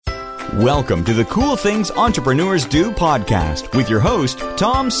Welcome to the Cool Things Entrepreneurs Do podcast with your host,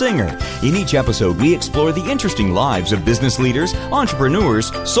 Tom Singer. In each episode, we explore the interesting lives of business leaders,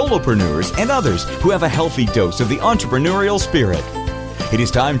 entrepreneurs, solopreneurs, and others who have a healthy dose of the entrepreneurial spirit. It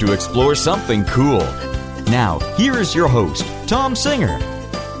is time to explore something cool. Now, here is your host, Tom Singer.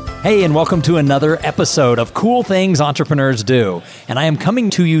 Hey, and welcome to another episode of Cool Things Entrepreneurs Do. And I am coming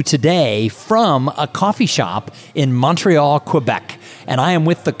to you today from a coffee shop in Montreal, Quebec. And I am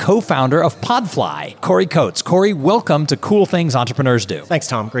with the co-founder of Podfly, Corey Coates. Corey, welcome to Cool Things Entrepreneurs Do. Thanks,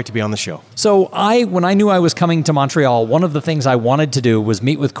 Tom. Great to be on the show. So when I knew I was coming to Montreal, one of the things I wanted to do was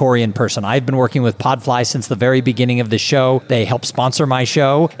meet with Corey in person. I've been working with Podfly since the very beginning of the show. They help sponsor my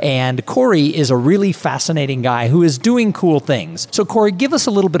show. And Corey is a really fascinating guy who is doing cool things. So Corey, give us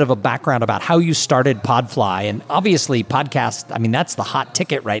a little bit of a background about how you started Podfly. And obviously podcasts, that's the hot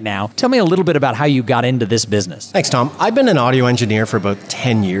ticket right now. Tell me a little bit about how you got into this business. Thanks, Tom. I've been an audio engineer for about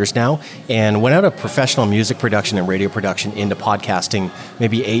 10 years now and went out of professional music production and radio production into podcasting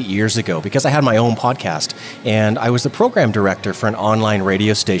maybe 8 years ago because I had my own podcast and I was the program director for an online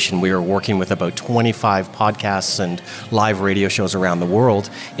radio station. We were working with about 25 podcasts and live radio shows around the world,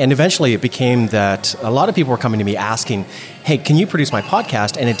 and eventually it became that a lot of people were coming to me asking, hey, can you produce my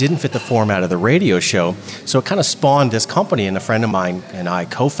podcast? And it didn't fit the format of the radio show. So it kind of spawned this company, and a friend of mine and I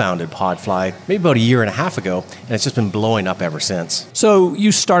co-founded Podfly maybe about a year and a half ago, and it's just been blowing up ever since. So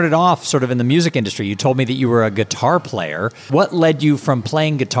you started off sort of in the music industry. You told me that you were a guitar player. What led you from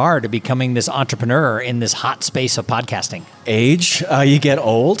playing guitar to becoming this entrepreneur in this hot space of podcasting? Age, you get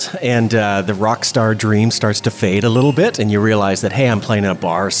old, and the rock star dream starts to fade a little bit, and you realize that, hey, I'm playing in a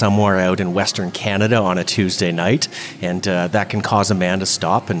bar somewhere out in Western Canada on a Tuesday night, and that can cause a man to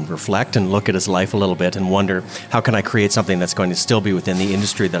stop and reflect and look at his life a little bit and wonder, how can I create something that's going to still be within the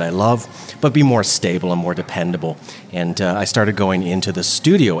industry that I love, but be more stable and more dependable? And I started going into the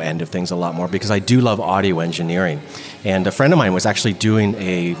studio end of things a lot more because I do love audio engineering. And a friend of mine was actually doing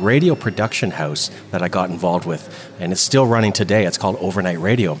a radio production house that I got involved with, and it's still running today. It's called Overnight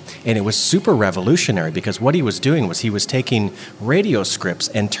Radio, and it was super revolutionary because what he was doing was he was taking radio scripts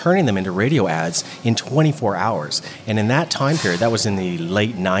and turning them into radio ads in 24 hours. And in that time period, that was in the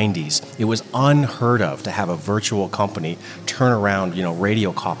late 90s, it was unheard of to have a virtual company turn around,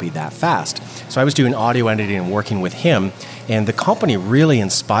 radio copy that fast. So I was doing audio editing and working with him, and the company really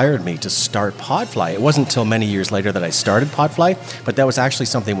inspired me to start Podfly. It wasn't until many years later that I started Podfly, but that was actually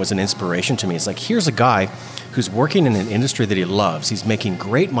something that was an inspiration to me. It's like, here's a guy who's working in an industry that he loves. He's making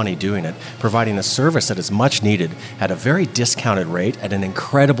great money doing it, providing a service that is much needed at a very discounted rate at an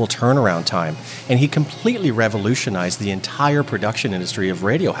incredible turnaround time. And he completely revolutionized the entire production industry of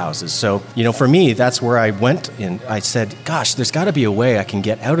radio houses. So, for me, that's where I went and I said, gosh, there's got to be a way I can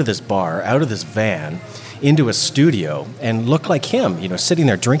get out of this bar, out of this van, into a studio and look like him, sitting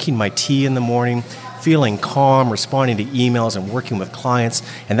there drinking my tea in the morning, feeling calm, responding to emails and working with clients.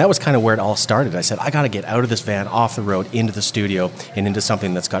 And that was kind of where it all started. I said, I got to get out of this van, off the road, into the studio, and into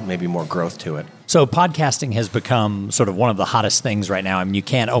something that's got maybe more growth to it. So podcasting has become sort of one of the hottest things right now. You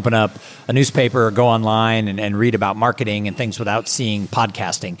can't open up a newspaper or go online and read about marketing and things without seeing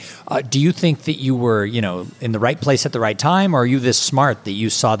podcasting. Do you think that you were, in the right place at the right time, or are you this smart that you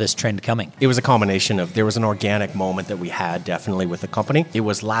saw this trend coming? It was a combination of, there was an organic moment that we had definitely with the company. It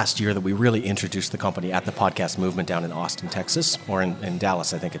was last year that we really introduced the company at the podcast movement down in Austin, Texas, or in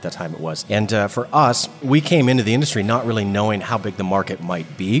Dallas, I think at that time it was. And for us, we came into the industry not really knowing how big the market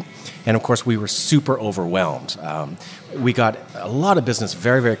might be. And of course, we were super overwhelmed. We got a lot of business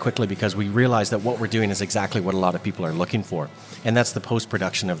very, very quickly because we realized that what we're doing is exactly what a lot of people are looking for. And that's the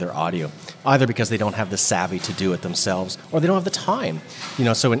post-production of their audio, either because they don't have the savvy to do it themselves or they don't have the time.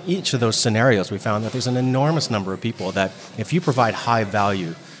 So in each of those scenarios, we found that there's an enormous number of people that if you provide high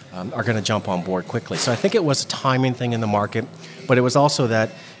value, are going to jump on board quickly. So I think it was a timing thing in the market, but it was also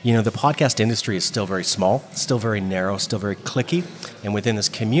that, the podcast industry is still very small, still very narrow, still very cliquey. And within this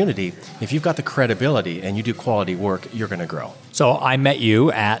community, if you've got the credibility and you do quality work, you're going to grow. So I met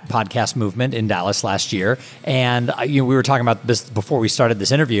you at Podcast Movement in Dallas last year, and we were talking about this before we started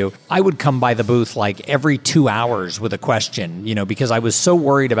this interview. I would come by the booth like every 2 hours with a question, because I was so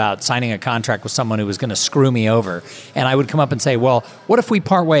worried about signing a contract with someone who was going to screw me over. And I would come up and say, well, what if we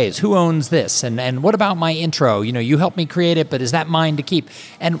part ways? Who owns this? And what about my intro? You helped me create it, but is that mine to keep?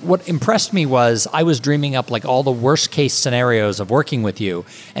 And what impressed me was I was dreaming up like all the worst case scenarios of working with you.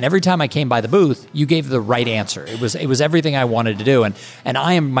 And every time I came by the booth, you gave the right answer. It was everything I wanted wanted to do.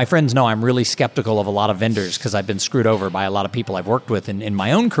 And my friends know I'm really skeptical of a lot of vendors because I've been screwed over by a lot of people I've worked with in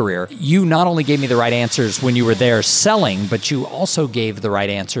my own career. You not only gave me the right answers when you were there selling, but you also gave the right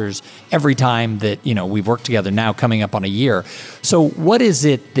answers every time that, we've worked together now coming up on a year. So what is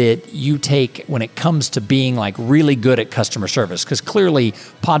it that you take when it comes to being like really good at customer service? Because clearly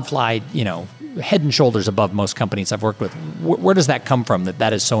Podfly, head and shoulders above most companies I've worked with. Where does that come from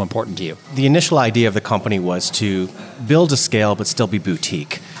that is so important to you? The initial idea of the company was to build a scale but still be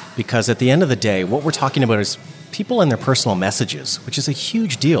boutique. Because at the end of the day, what we're talking about is people and their personal messages, which is a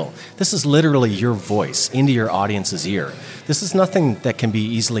huge deal. This is literally your voice into your audience's ear. This is nothing that can be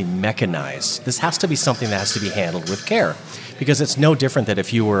easily mechanized. This has to be something that has to be handled with care. Because it's no different than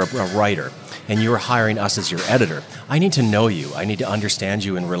if you were a writer and you were hiring us as your editor. I need to know you. I need to understand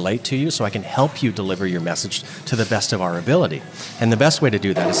you and relate to you so I can help you deliver your message to the best of our ability. And the best way to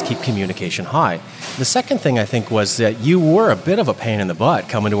do that is keep communication high. The second thing I think was that you were a bit of a pain in the butt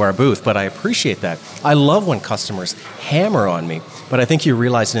coming to our booth, but I appreciate that. I love when customers hammer on me, but I think you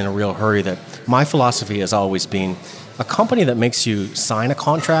realized in a real hurry that my philosophy has always been a company that makes you sign a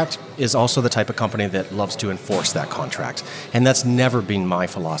contract is also the type of company that loves to enforce that contract. And that's never been my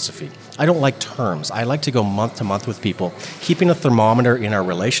philosophy. I don't like terms. I like to go month to month with people, keeping a thermometer in our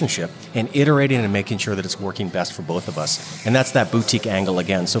relationship and iterating and making sure that it's working best for both of us. And that's that boutique angle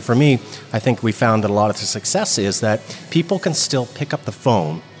again. So for me, I think we found that a lot of the success is that people can still pick up the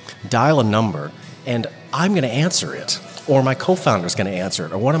phone, dial a number, and I'm going to answer it. Or my co-founder is going to answer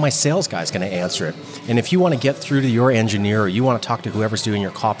it, or one of my sales guys is going to answer it. And if you want to get through to your engineer, or you want to talk to whoever's doing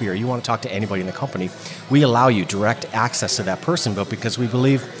your copy, or you want to talk to anybody in the company, we allow you direct access to that person, but because we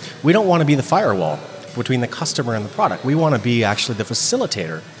believe we don't want to be the firewall between the customer and the product. We want to be actually the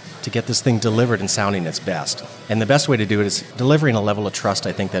facilitator to get this thing delivered and sounding its best. And the best way to do it is delivering a level of trust,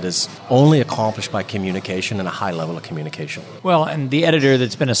 I think, that is only accomplished by communication and a high level of communication. Well, and the editor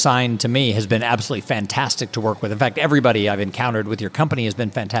that's been assigned to me has been absolutely fantastic to work with. In fact, everybody I've encountered with your company has been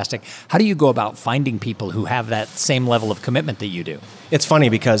fantastic. How do you go about finding people who have that same level of commitment that you do? It's funny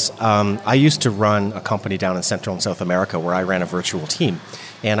because I used to run a company down in Central and South America where I ran a virtual team.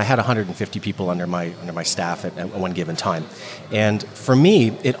 And I had 150 people under my staff at one given time. And for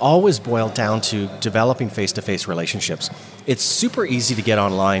me, it always boiled down to developing face-to-face relationships. It's super easy to get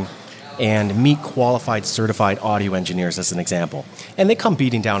online and meet qualified, certified audio engineers, as an example. And they come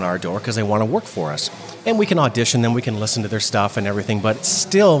beating down our door because they want to work for us. And we can audition them, we can listen to their stuff and everything. But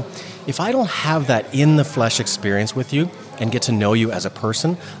still, if I don't have that in-the-flesh experience with you and get to know you as a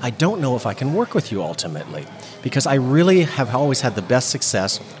person, I don't know if I can work with you ultimately. Because I really have always had the best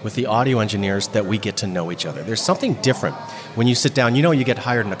success with the audio engineers that we get to know each other. There's something different when you sit down. You get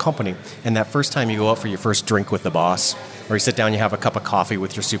hired in a company, and that first time you go out for your first drink with the boss, or you sit down, you have a cup of coffee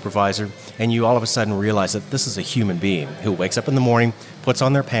with your supervisor, and you all of a sudden realize that this is a human being who wakes up in the morning, puts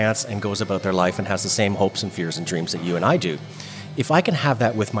on their pants, and goes about their life and has the same hopes and fears and dreams that you and I do. If I can have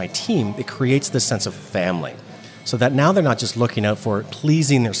that with my team, it creates this sense of family. So that now they're not just looking out for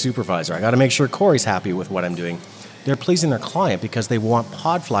pleasing their supervisor. I got to make sure Corey's happy with what I'm doing. They're pleasing their client because they want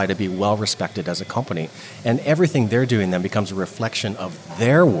Podfly to be well respected as a company. And everything they're doing then becomes a reflection of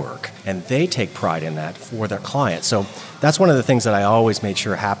their work. And they take pride in that for their client. So that's one of the things that I always made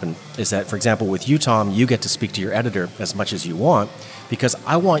sure happen is that, for example, with you, Tom, you get to speak to your editor as much as you want because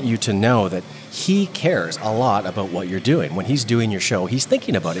I want you to know that he cares a lot about what you're doing. When he's doing your show, he's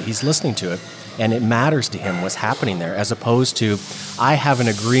thinking about it, he's listening to it, and it matters to him what's happening there, as opposed to I have an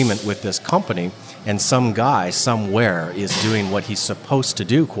agreement with this company and some guy somewhere is doing what he's supposed to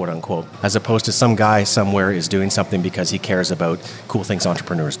do, quote unquote, as opposed to some guy somewhere is doing something because he cares about cool things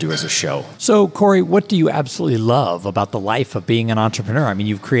entrepreneurs do as a show. So, Corey, what do you absolutely love about the life of being an entrepreneur? I mean,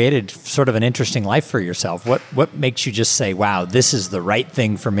 you've created sort of an interesting life for yourself. What makes you just say, wow, this is the right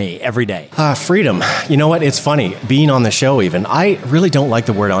thing for me every day? Freedom. You know what? It's funny. Being on the show even, I really don't like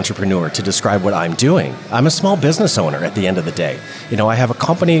the word entrepreneur to describe what I'm doing. I'm a small business owner at the end of the day. I have a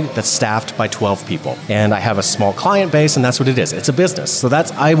company that's staffed by 12 people, and I have a small client base, and that's what it is. It's a business. So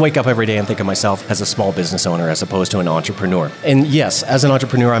I wake up every day and think of myself as a small business owner as opposed to an entrepreneur. And yes, as an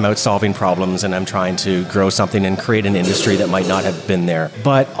entrepreneur, I'm out solving problems, and I'm trying to grow something and create an industry that might not have been there.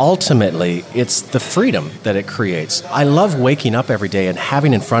 But ultimately, it's the freedom that it creates. I love waking up every day and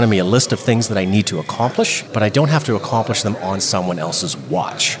having in front of me a list of things that I need to accomplish, but I don't have to accomplish them on someone else's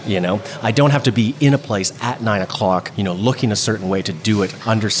watch, I don't have to be in a place at 9 o'clock, looking a certain way to do it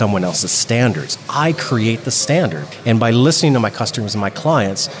under someone else's standards. I create the standard. And by listening to my customers and my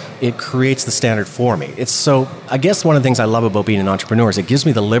clients, it creates the standard for me. I guess one of the things I love about being an entrepreneur is it gives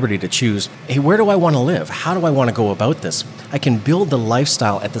me the liberty to choose, hey, where do I want to live? How do I want to go about about this, I can build the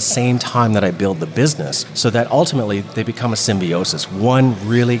lifestyle at the same time that I build the business so that ultimately they become a symbiosis. One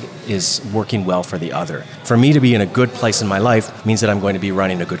really is working well for the other. For me to be in a good place in my life means that I'm going to be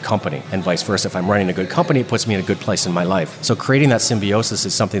running a good company, and vice versa. If I'm running a good company, it puts me in a good place in my life. So creating that symbiosis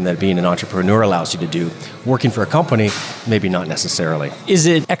is something that being an entrepreneur allows you to do. Working for a company, maybe not necessarily. Is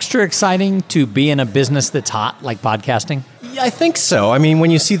it extra exciting to be in a business that's hot, like podcasting? Yeah, I think so. I mean,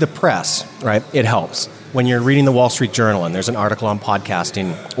 when you see the press, right, it helps. When you're reading the Wall Street Journal and there's an article on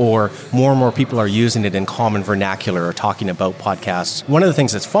podcasting, or more and more people are using it in common vernacular or talking about podcasts. One of the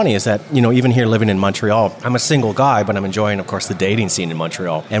things that's funny is that, even here living in Montreal, I'm a single guy, but I'm enjoying, of course, the dating scene in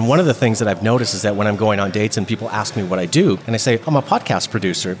Montreal. And one of the things that I've noticed is that when I'm going on dates and people ask me what I do, and I say, I'm a podcast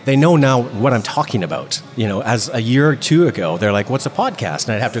producer, they know now what I'm talking about. As a year or two ago, they're like, what's a podcast?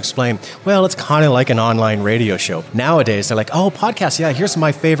 And I'd have to explain, well, it's kind of like an online radio show. Nowadays, they're like, oh, podcast, yeah, here's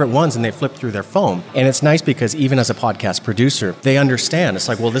my favorite ones, and they flip through their phone. And it's nice because even as a podcast producer, they understand. It's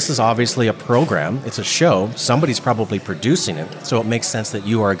like, well, this is obviously a program. It's a show. Somebody's probably producing it. So it makes sense that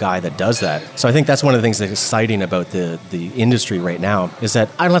you are a guy that does that. So I think that's one of the things that's exciting about the industry right now is that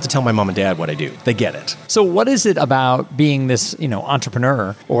I don't have to tell my mom and dad what I do. They get it. So what is it about being this,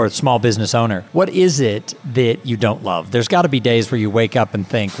 entrepreneur or small business owner? What is it that you don't love? There's got to be days where you wake up and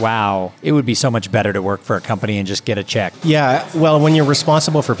think, wow, it would be so much better to work for a company and just get a check. Yeah, well, when you're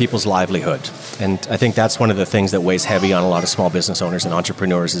responsible for people's livelihood, and I think that's one of the things that weighs heavy on a lot of small business owners and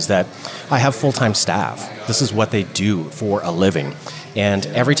entrepreneurs is that I have full-time staff. This is what they do for a living. And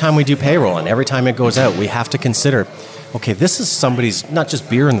every time we do payroll and every time it goes out, we have to consider, okay, this is somebody's, not just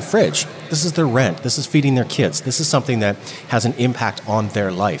beer in the fridge. This is their rent. This is feeding their kids. This is something that has an impact on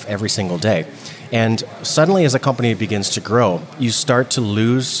their life every single day. And suddenly, as a company begins to grow, you start to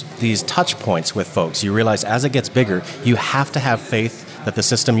lose these touch points with folks. You realize as it gets bigger, you have to have faith that the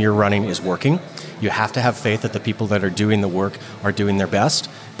system you're running is working. You have to have faith that the people that are doing the work are doing their best.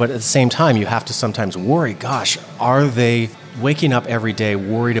 But at the same time, you have to sometimes worry, gosh, are they waking up every day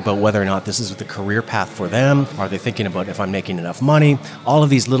worried about whether or not this is the career path for them? Are they thinking about if I'm making enough money? All of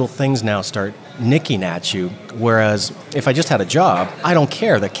these little things now start nicking at you. Whereas if I just had a job, I don't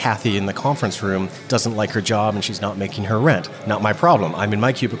care that Kathy in the conference room doesn't like her job and she's not making her rent. Not my problem. I'm in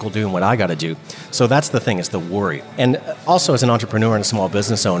my cubicle doing what I got to do. So that's the thing, is the worry. And also as an entrepreneur and a small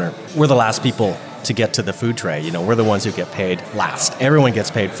business owner, we're the last people to get to the food tray. We're the ones who get paid last. Everyone gets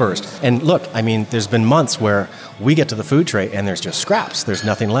paid first. And look, I mean, there's been months where we get to the food tray and there's just scraps. There's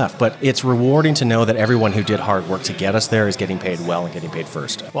nothing left. But it's rewarding to know that everyone who did hard work to get us there is getting paid well and getting paid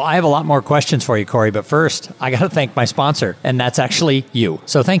first. Well, I have a lot more questions for you, Corey, but first, I got to thank my sponsor, and that's actually you.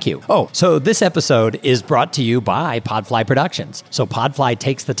 So thank you. Oh, so this episode is brought to you by Podfly Productions. So Podfly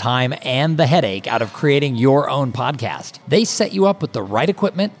takes the time and the headache out of creating your own podcast. They set you up with the right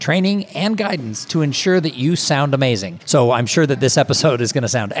equipment, training, and guidance to ensure that you sound amazing. So I'm sure that this episode is going to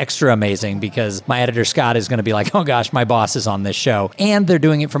sound extra amazing because my editor, Scott, is going to be like, oh gosh, my boss is on this show. And they're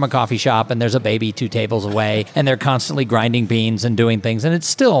doing it from a coffee shop, and there's a baby 2 tables away, and they're constantly grinding beans and doing things, and it's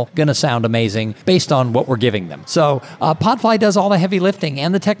still going to sound amazing based on what we're giving them. So Podfly does all the heavy lifting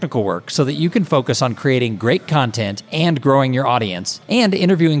and the technical work so that you can focus on creating great content and growing your audience and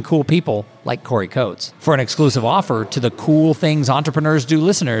interviewing cool people like Corey Coates. For an exclusive offer to the Cool Things Entrepreneurs Do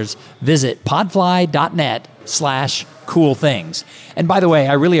listeners, visit podfly.net/cool things. And by the way,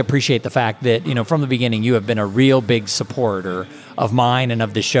 I really appreciate the fact that, from the beginning, you have been a real big supporter of mine and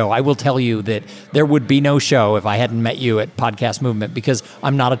of the show. I will tell you that there would be no show if I hadn't met you at Podcast Movement, because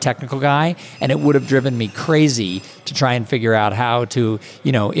I'm not a technical guy, and it would have driven me crazy to try and figure out how to,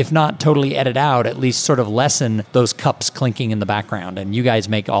 if not totally edit out, at least sort of lessen those cups clinking in the background. And you guys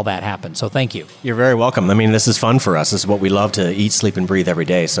make all that happen. So thank you. You're very welcome. I mean, this is fun for us. This is what we love to eat, sleep, and breathe every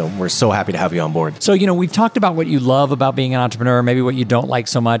day. So we're so happy to have you on board. So, we've talked about what you love about being an entrepreneur, maybe what you don't like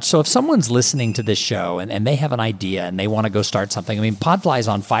so much. So if someone's listening to this show and they have an idea and they want to go start something, I mean, Podfly's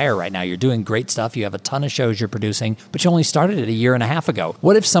on fire right now. You're doing great stuff. You have a ton of shows you're producing, but you only started it a year and a half ago.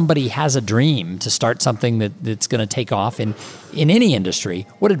 What if somebody has a dream to start something that's going to take off in any industry?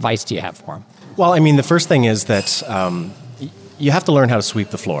 What advice do you have for them? Well, I mean, the first thing is that you have to learn how to sweep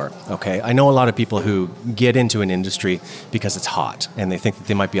the floor, okay? I know a lot of people who get into an industry because it's hot and they think that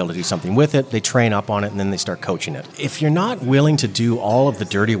they might be able to do something with it. They train up on it and then they start coaching it. If you're not willing to do all of the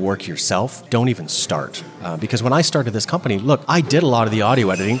dirty work yourself, don't even start. Because when I started this company, look, I did a lot of the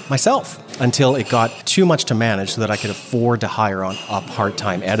audio editing myself until it got too much to manage so that I could afford to hire on a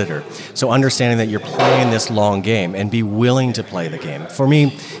part-time editor. So understanding that you're playing this long game and be willing to play the game. For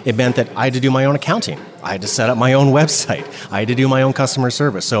me, it meant that I had to do my own accounting. I had to set up my own website. I had to do my own customer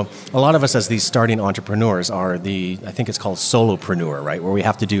service. So a lot of us as these starting entrepreneurs are I think it's called solopreneur, right? Where we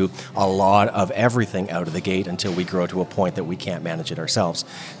have to do a lot of everything out of the gate until we grow to a point that we can't manage it ourselves.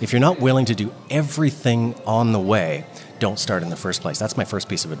 If you're not willing to do everything on the way, don't start in the first place. That's my first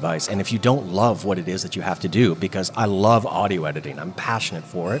piece of advice. And if you don't love what it is that you have to do, because I love audio editing, I'm passionate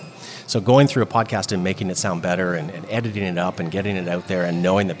for it. So going through a podcast and making it sound better and editing it up and getting it out there and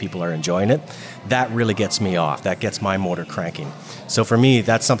knowing that people are enjoying it, that really gets me off. That gets my motor cranking. So for me,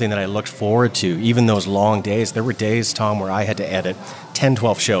 that's something that I looked forward to. Even those long days, there were days, Tom, where I had to edit 10,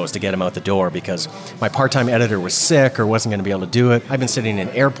 12 shows to get them out the door because my part-time editor was sick or wasn't going to be able to do it. I've been sitting in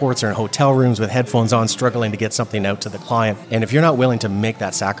airports or in hotel rooms with headphones on, struggling to get something out to the client. And if you're not willing to make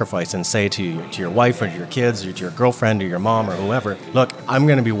that sacrifice and say to your wife or to your kids or to your girlfriend or your mom or whoever, look, I'm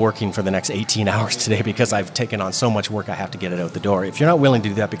going to be working for the next 18 hours today because I've taken on so much work I have to get it out the door. If you're not willing to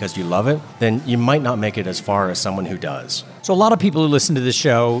do that because you love it, then you might not make it as far as someone who does. So a lot of people who listen to this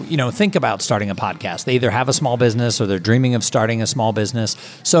show, think about starting a podcast. They either have a small business or they're dreaming of starting a small business.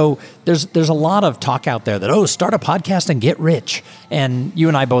 So there's a lot of talk out there that, start a podcast and get rich. And you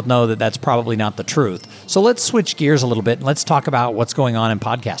and I both know that that's probably not the truth. So let's switch gears a little bit and let's talk about what's going on in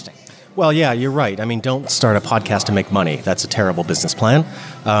podcasting. Well, yeah, you're right. I mean, don't start a podcast to make money. That's a terrible business plan.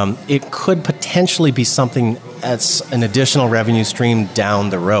 It could potentially be something that's an additional revenue stream down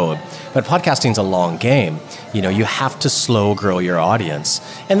the road. But podcasting's a long game. You have to slow grow your audience.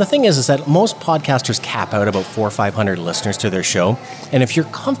 And the thing is that most podcasters cap out about 400 or 500 listeners to their show. And if you're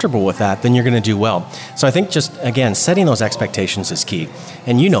comfortable with that, then you're going to do well. So I think just, again, setting those expectations is key.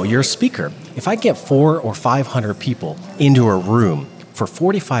 And you're a speaker. If I get 400 or 500 people into a room for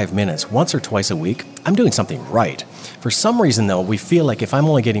 45 minutes once or twice a week, I'm doing something right. For some reason, though, we feel like if I'm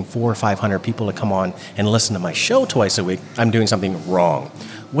only getting 400 or 500 people to come on and listen to my show twice a week, I'm doing something wrong.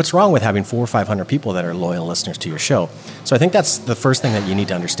 What's wrong with having 400 or 500 people that are loyal listeners to your show? So I think that's the first thing that you need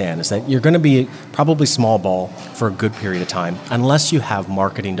to understand is that you're going to be probably small ball for a good period of time unless you have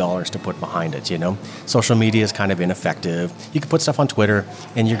marketing dollars to put behind it, Social media is kind of ineffective. You can put stuff on Twitter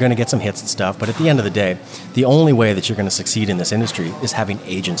and you're going to get some hits and stuff, but at the end of the day, the only way that you're going to succeed in this industry is having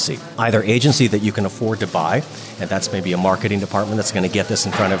agency. Either agency that you can afford to buy, and that's maybe a marketing department that's going to get this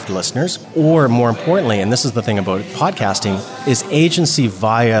in front of listeners, or more importantly, and this is the thing about podcasting, is agency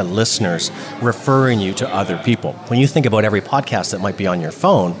via listeners referring you to other people. When you think about every podcast that might be on your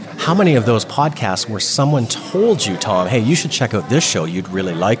phone, how many of those podcasts where someone told you, Tom, hey, you should check out this show, you'd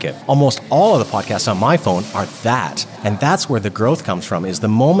really like it? Almost all of the podcasts on my phone are that. And that's where the growth comes from, is the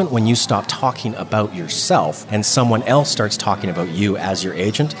moment when you stop talking about yourself and someone else starts talking about you as your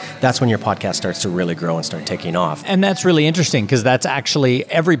agent, that's when your podcast starts to really grow and start taking off. And that's really interesting because that's actually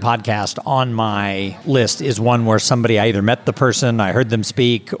every podcast on my list is one where somebody, I either met the person, I heard them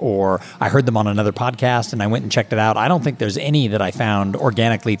speak, or I heard them on another podcast and I went and checked it out. I don't think there's any that I found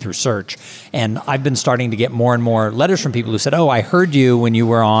organically through search. And I've been starting to get more and more letters from people who said, I heard you when you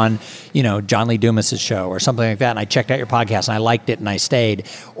were on, John Lee Dumas's show or something like that. And I checked out your podcast and I liked it and I stayed.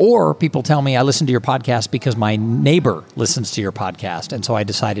 Or people tell me I listened to your podcast because my neighbor listens to your podcast. And so I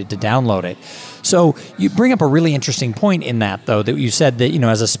decided to download it. So you bring up a really interesting point in that, though, that you said that,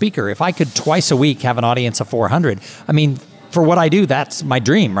 as a speaker, if I could twice a week have an audience of 400, for what I do, that's my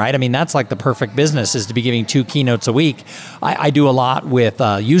dream, right? That's like the perfect business, is to be giving 2 keynotes a week. I do a lot with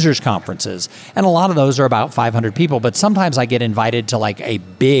users conferences, and a lot of those are about 500 people, but sometimes I get invited to like a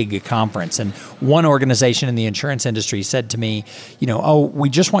big conference. And one organization in the insurance industry said to me, we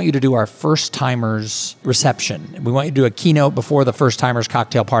just want you to do our first timers reception. We want you to do a keynote before the first timers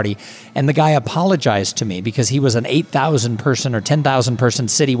cocktail party. And the guy apologized to me because he was an 8,000 person or 10,000 person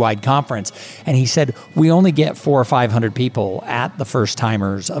citywide conference. And he said, we only get 400 or 500 people at the first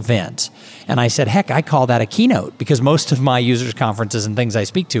timers event. And I said, heck, I call that a keynote because most of my users conferences and things I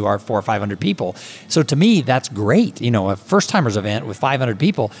speak to are 400 or 500 people. So to me, that's great. A first timers event with 500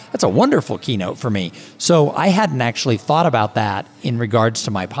 people, that's a wonderful keynote for me. So I hadn't actually thought about that in regards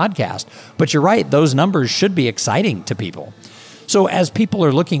to my podcast, but you're right. Those numbers should be exciting to people. So as people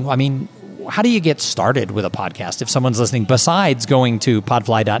are looking, how do you get started with a podcast if someone's listening, besides going to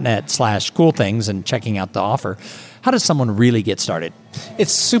podfly.net/coolthings and checking out the offer? How does someone really get started?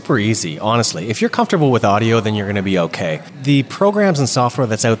 It's super easy, honestly. If you're comfortable with audio, then you're going to be okay. The programs and software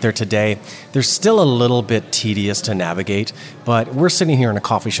that's out there today, they're still a little bit tedious to navigate, but we're sitting here in a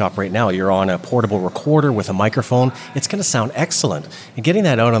coffee shop right now. You're on a portable recorder with a microphone. It's going to sound excellent. And getting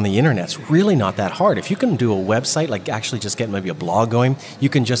that out on the internet's really not that hard. If you can do a website, like actually just get maybe a blog going, you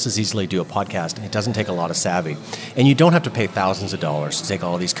can just as easily do a podcast. It doesn't take a lot of savvy. And you don't have to pay thousands of dollars to take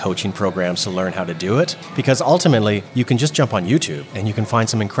all of these coaching programs to learn how to do it, because ultimately, secondly, you can just jump on YouTube and you can find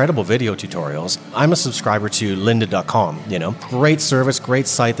some incredible video tutorials. I'm a subscriber to lynda.com, Great service, great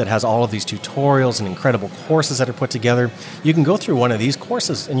site that has all of these tutorials and incredible courses that are put together. You can go through one of these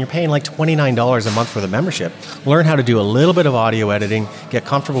courses and you're paying like $29 a month for the membership. Learn how to do a little bit of audio editing, get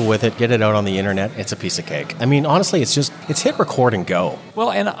comfortable with it, get it out on the internet. It's a piece of cake. I mean, honestly, it's hit record and go.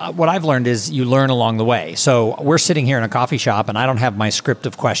 Well, and what I've learned is you learn along the way. So we're sitting here in a coffee shop and I don't have my script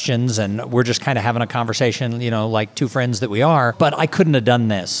of questions and we're just kind of having a conversation, like two friends that we are. But I couldn't have done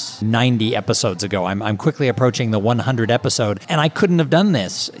this 90 episodes ago. I'm quickly approaching the 100 episode and I couldn't have done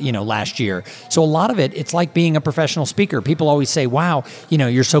this, last year. So a lot of it's like being a professional speaker. People always say, wow,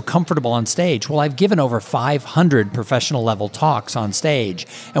 you're so comfortable on stage. Well, I've given over 500 professional level talks on stage.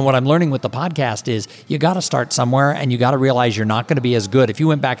 And what I'm learning with the podcast is you got to start somewhere and you got to realize you're not going to be as good. If you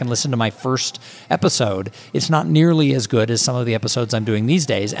went back and listened to my first episode, it's not nearly as good as some of the episodes I'm doing these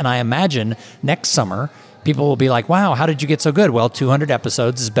days. And I imagine next summer, people will be like, wow, how did you get so good? Well, 200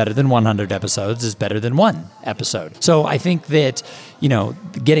 episodes is better than 100 episodes is better than one episode. So I think that,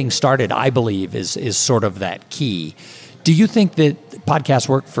 getting started, I believe, is sort of that key. Do you think that podcasts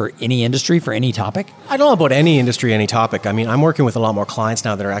work for any industry, for any topic? I don't know about any industry, any topic. I mean, I'm working with a lot more clients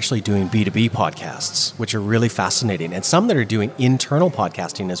now that are actually doing B2B podcasts, which are really fascinating, and some that are doing internal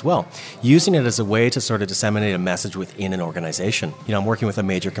podcasting as well, using it as a way to sort of disseminate a message within an organization. I'm working with a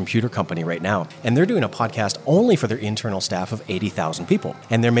major computer company right now, and they're doing a podcast only for their internal staff of 80,000 people,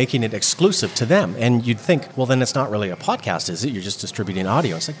 and they're making it exclusive to them. And you'd think, well, then it's not really a podcast, is it? You're just distributing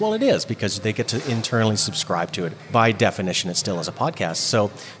audio. It's like, well, it is, because they get to internally subscribe to it. By definition, it still is a podcast.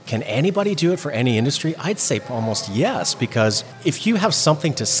 So can anybody do it for any industry? I'd say almost yes, because if you have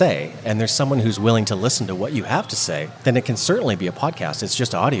something to say and there's someone who's willing to listen to what you have to say, then it can certainly be a podcast. It's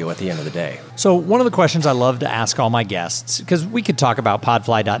just audio at the end of the day. So one of the questions I love to ask all my guests, because we could talk about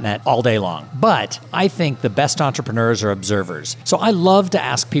podfly.net all day long, but I think the best entrepreneurs are observers. So I love to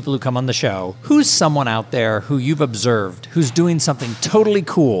ask people who come on the show, who's someone out there who you've observed who's doing something totally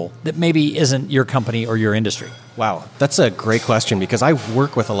cool that maybe isn't your company or your industry? Wow, that's a great question because I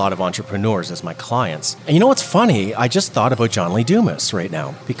work with a lot of entrepreneurs as my clients. And you know what's funny? I just thought about John Lee Dumas right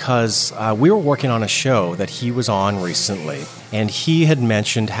now because we were working on a show that he was on recently. And he had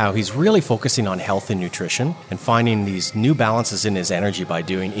mentioned how he's really focusing on health and nutrition and finding these new balances in his energy by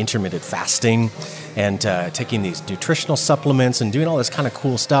doing intermittent fasting and taking these nutritional supplements and doing all this kind of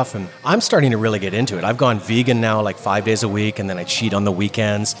cool stuff. And I'm starting to really get into it. I've gone vegan now like 5 days a week, and then I cheat on the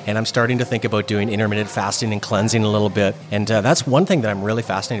weekends. And I'm starting to think about doing intermittent fasting and cleansing a little bit. And that's one thing that I'm really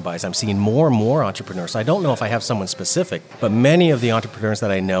fascinated by is I'm seeing more and more entrepreneurs. I don't know if I have someone specific, but many of the entrepreneurs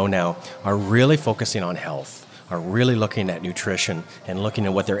that I know now are really focusing on health, are really looking at nutrition and looking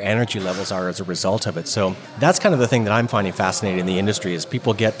at what their energy levels are as a result of it. So that's kind of the thing that I'm finding fascinating in the industry is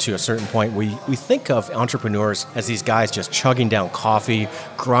people get to a certain point where we think of entrepreneurs as these guys just chugging down coffee,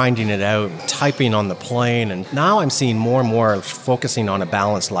 grinding it out, typing on the plane. And now I'm seeing more and more focusing on a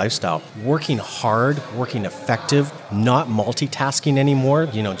balanced lifestyle, working hard, working effective, not multitasking anymore,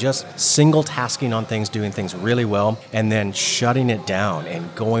 just single tasking on things, doing things really well, and then shutting it down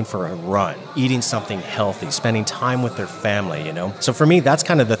and going for a run, eating something healthy, spending time with their family, So for me, that's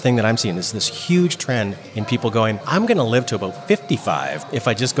kind of the thing that I'm seeing is this huge trend in people going, I'm going to live to about 55 if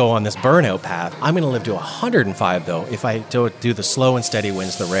I just go on this burnout path. I'm going to live to 105 though if I do the slow and steady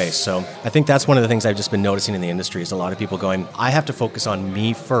wins the race. So I think that's one of the things I've just been noticing in the industry is a lot of people going, I have to focus on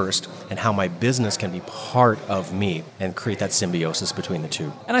me first and how my business can be part of me and create that symbiosis between the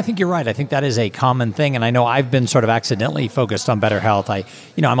two. And I think you're right. I think that is a common thing. And I know I've been sort of accidentally focused on better health.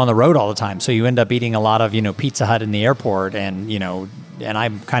 I'm on the road all the time. So you end up eating a lot of, Pizza Hut in the airport and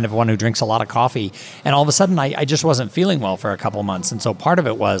I'm kind of one who drinks a lot of coffee. And all of a sudden, I just wasn't feeling well for a couple months. And so part of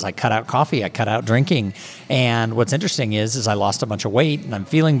it was I cut out coffee, I cut out drinking. And what's interesting is I lost a bunch of weight and I'm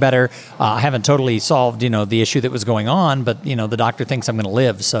feeling better. I haven't totally solved, the issue that was going on, but, the doctor thinks I'm going to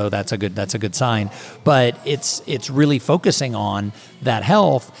live. So that's a good sign. But it's really focusing on that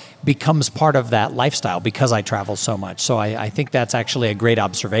health becomes part of that lifestyle because I travel so much. So I think that's actually a great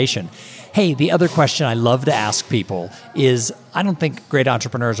observation. Hey, the other question I love to ask people is, I don't think great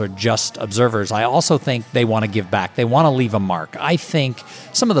entrepreneurs are just observers. I also think they want to give back. They want to leave a mark. I think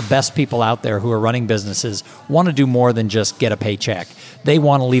some of the best people out there who are running businesses want to do more than just get a paycheck. They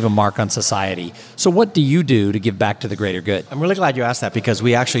want to leave a mark on society. So what do you do to give back to the greater good? I'm really glad you asked that because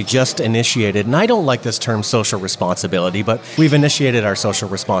we actually just initiated, and I don't like this term social responsibility, but we've initiated our social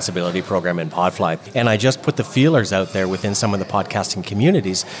responsibility program in Podfly. And I just put the feelers out there within some of the podcasting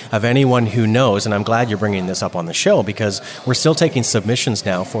communities of anyone who knows, and I'm glad you're bringing this up on the show because we're still taking submissions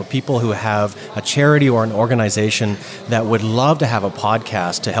now for people who have a charity or an organization that would love to have a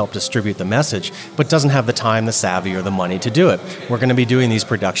podcast to help distribute the message, but doesn't have the time, the savvy, or the money to do it. We're going to be doing these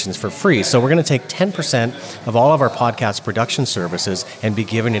productions for free. So we're going to take 10% of all of our podcast production services and be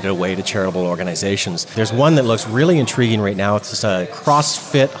giving it away to charitable organizations. There's one that looks really intriguing right now. It's a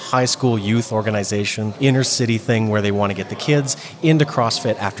CrossFit high school youth organization, inner city thing where they want to get the kids into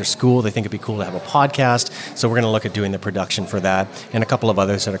CrossFit after school. They think it'd be cool to have a podcast. So we're going to look at doing the production for that and a couple of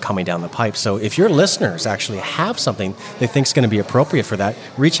others that are coming down the pipe. So if your listeners actually have something they think is going to be appropriate for that,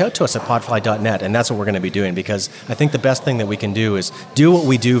 reach out to us at podfly.net. And that's what we're going to be doing, because I think the best thing that we can do is do what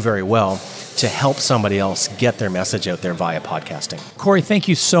we do very well to help somebody else get their message out there via podcasting. Corey, thank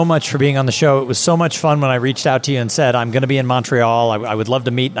you so much for being on the show. It was so much fun when I reached out to you and said, I'm going to be in Montreal. I would love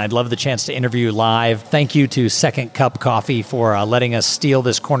to meet, and I'd love the chance to interview you live. Thank you to Second Cup Coffee for letting us steal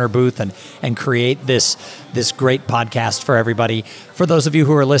this corner booth and create this great podcast for everybody. For those of you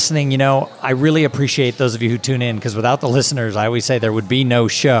who are listening, I really appreciate those of you who tune in, because without the listeners, I always say there would be no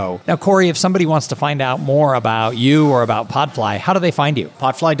show. Now, Corey, if somebody wants to find out more about you or about Podfly, how do they find you?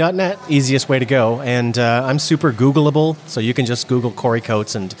 Podfly.net, easiest way to go. And I'm super Googleable, so you can just Google Corey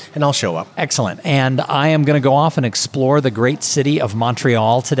Coates and I'll show up. Excellent. And I am going to go off and explore the great city of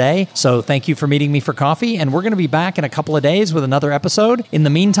Montreal today. So thank you for meeting me for coffee. And we're going to be back in a couple of days with another episode. In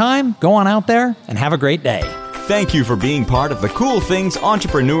the meantime, go on out there and have a great day. Thank you for being part of the Cool Things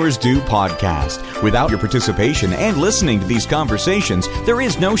Entrepreneurs Do podcast. Without your participation and listening to these conversations, there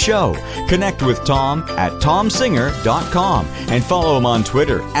is no show. Connect with Tom at tomsinger.com and follow him on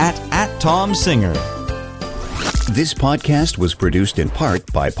Twitter at TomSinger. This podcast was produced in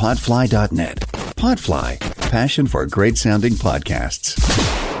part by Podfly.net. Podfly, passion for great-sounding podcasts.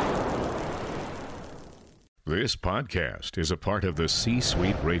 This podcast is a part of the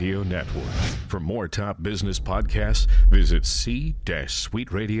C-Suite Radio Network. For more top business podcasts, visit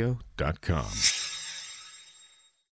c-suiteradio.com.